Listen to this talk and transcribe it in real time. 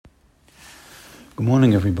Good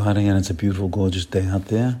morning, everybody, and it's a beautiful, gorgeous day out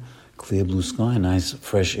there. Clear blue sky, nice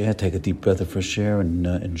fresh air. Take a deep breath of fresh air and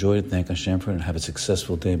enjoy it. Thank Hashem for it and have a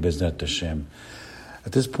successful day. Bezrat Hashem.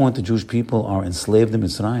 At this point, the Jewish people are enslaved in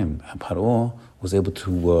Mitzrayim. Paro was able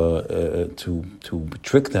to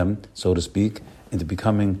trick them, so to speak, into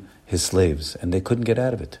becoming his slaves, and they couldn't get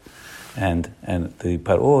out of it. And the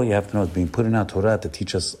Paro, you have to know, is being put in our Torah to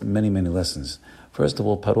teach us many, many lessons. First of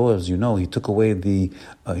all, Paro, as you know, he took away the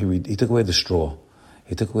straw.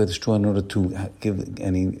 He took away the straw in order to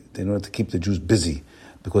keep the Jews busy,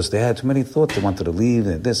 because they had too many thoughts. They wanted to leave.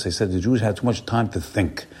 And this, he said, the Jews had too much time to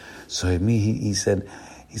think. So he said,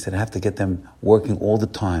 I have to get them working all the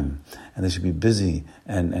time, and they should be busy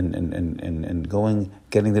and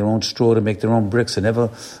getting their own straw to make their own bricks, and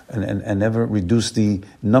never reduce the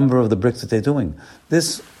number of the bricks that they're doing.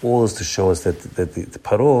 This all is to show us that the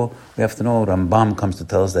Paro, we have to know, Rambam comes to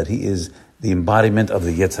tell us that he is the embodiment of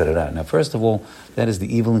the Yetzer Hara. Now, first of all, that is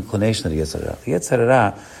the evil inclination of the Yetzer Hara. The Yetzer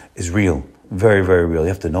Hara is real, very, very real. You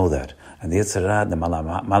have to know that. And the Yetzer Hara, the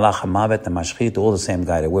Malach HaMavet, the Mashchit, all the same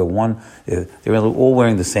guy. They wear one. They're all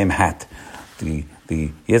wearing the same hat. The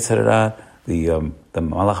Yetzer Hara, the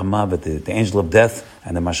Malach HaMavet, the angel of death,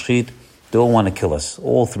 and the Mashchit, they all want to kill us.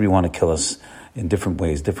 All three want to kill us in different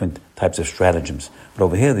ways, different types of stratagems. But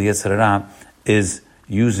over here, the Yetzer Hara is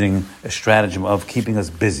using a stratagem of keeping us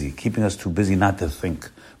busy, keeping us too busy not to think.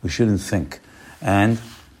 We shouldn't think. And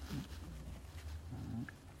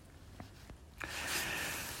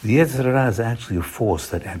the Yetzer Hara is actually a force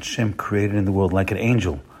that Hashem created in the world like an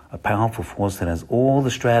angel, a powerful force that has all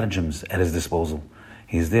the stratagems at his disposal.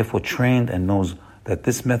 He is therefore trained and knows that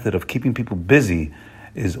this method of keeping people busy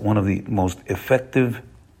is one of the most effective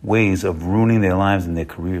ways of ruining their lives and their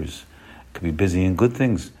careers. It could be busy in good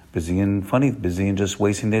things, busy in funny, busy in just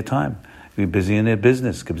wasting their time. Be busy in their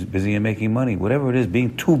business, busy in making money, whatever it is,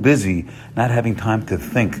 being too busy, not having time to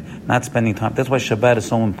think, not spending time. That's why Shabbat is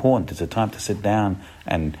so important. It's a time to sit down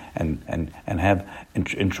and have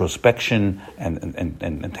introspection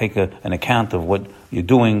and take an account of what you're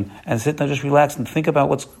doing, and sit there, just relax and think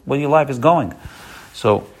about where your life is going.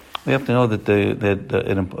 So we have to know that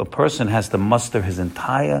a person has to muster his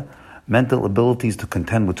entire mental abilities to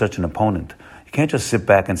contend with such an opponent. You can't just sit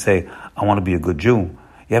back and say, I want to be a good Jew.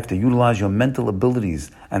 You have to utilize your mental abilities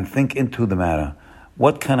and think into the matter.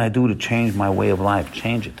 What can I do to change my way of life?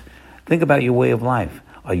 Change it. Think about your way of life.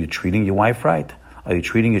 Are you treating your wife right? Are you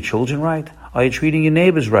treating your children right? Are you treating your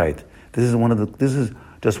neighbors right? This is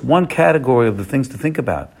just one category of the things to think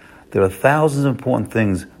about. There are thousands of important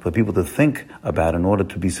things for people to think about in order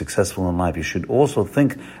to be successful in life. You should also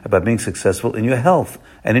think about being successful in your health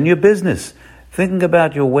and in your business. Thinking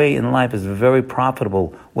about your way in life is a very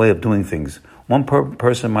profitable way of doing things. One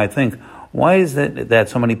person might think, why is it that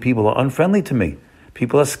so many people are unfriendly to me?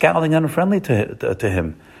 People are scowling and unfriendly to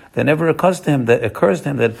him. That never occurs to him that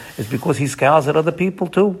it's because he scowls at other people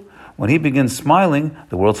too. When he begins smiling,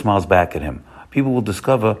 the world smiles back at him. People will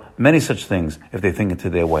discover many such things if they think into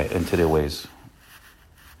their ways.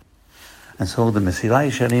 And so the Mesilat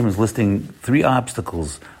Yesharim is listing 3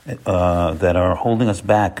 obstacles that are holding us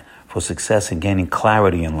back for success and gaining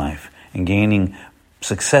clarity in life and gaining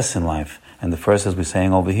success in life. And the first, as we're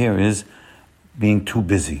saying over here, is being too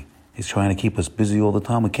busy. He's trying to keep us busy all the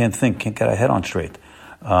time. We can't think, can't get our head on straight.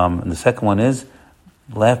 And the second one is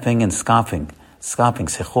laughing and scoffing.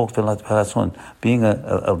 Being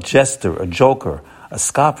a jester, a joker. A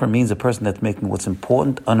scoffer means a person that's making what's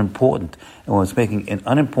important unimportant. And when it's making an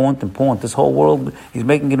unimportant important, this whole world, he's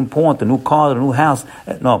making it important, the new car, the new house.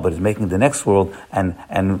 No, but he's making the next world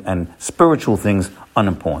and spiritual things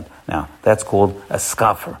unimportant. Now, that's called a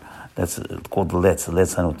scoffer. That's called the Letz. The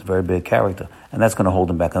Letz, a very big character. And that's going to hold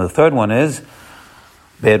him back. And the third one is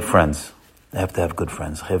bad friends. They have to have good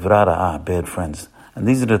friends. Chevra ra'ah, bad friends. And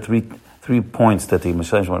these are the three points that the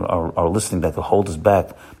Messiah are listing that will hold us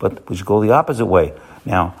back. But we should go the opposite way.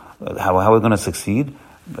 Now, how are we going to succeed?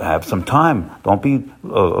 Have some time. Don't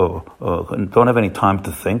have any time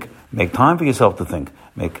to think. Make time for yourself to think.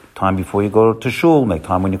 Make time before you go to shul. Make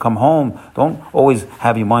time when you come home. Don't always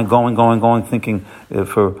have your mind going, thinking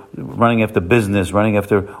for running after business, running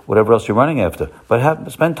after whatever else you're running after.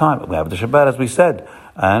 But spend time. We have the Shabbat, as we said.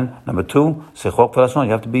 And number 2, sechok v'rason.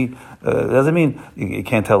 You have to be. Doesn't mean you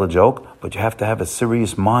can't tell a joke, but you have to have a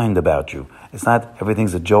serious mind about you. It's not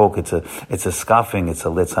everything's a joke. It's a scoffing. It's a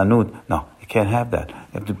litzanut. No, you can't have that.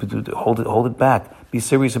 You have to hold it back. Be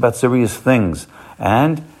serious about serious things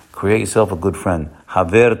and create yourself a good friend.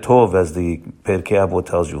 Haver tov, as the Pirkei Avot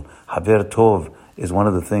tells you. Haver tov is one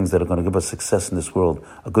of the things that are going to give us success in this world.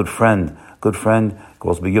 A good friend, Good friend could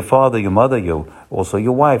also be your father, your mother, also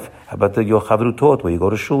your wife. How about your chavrutot, where you go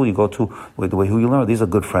to shul, you go to the way who you learn? These are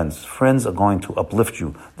good friends. Friends are going to uplift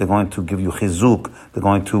you. They're going to give you chizuk. They're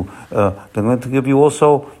going to give you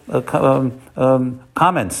also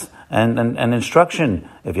comments and instruction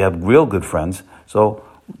if you have real good friends. So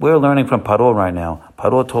we're learning from Paro right now.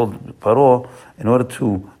 Paro, in order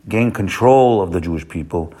to gain control of the Jewish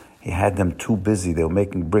people, he had them too busy. They were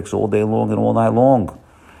making bricks all day long and all night long.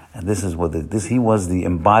 And this is what he was the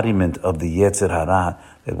embodiment of the Yetzer Hara,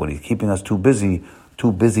 that when he's keeping us too busy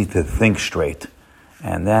to think straight.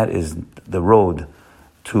 And that is the road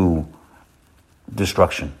to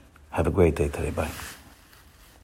destruction. Have a great day today. Bye.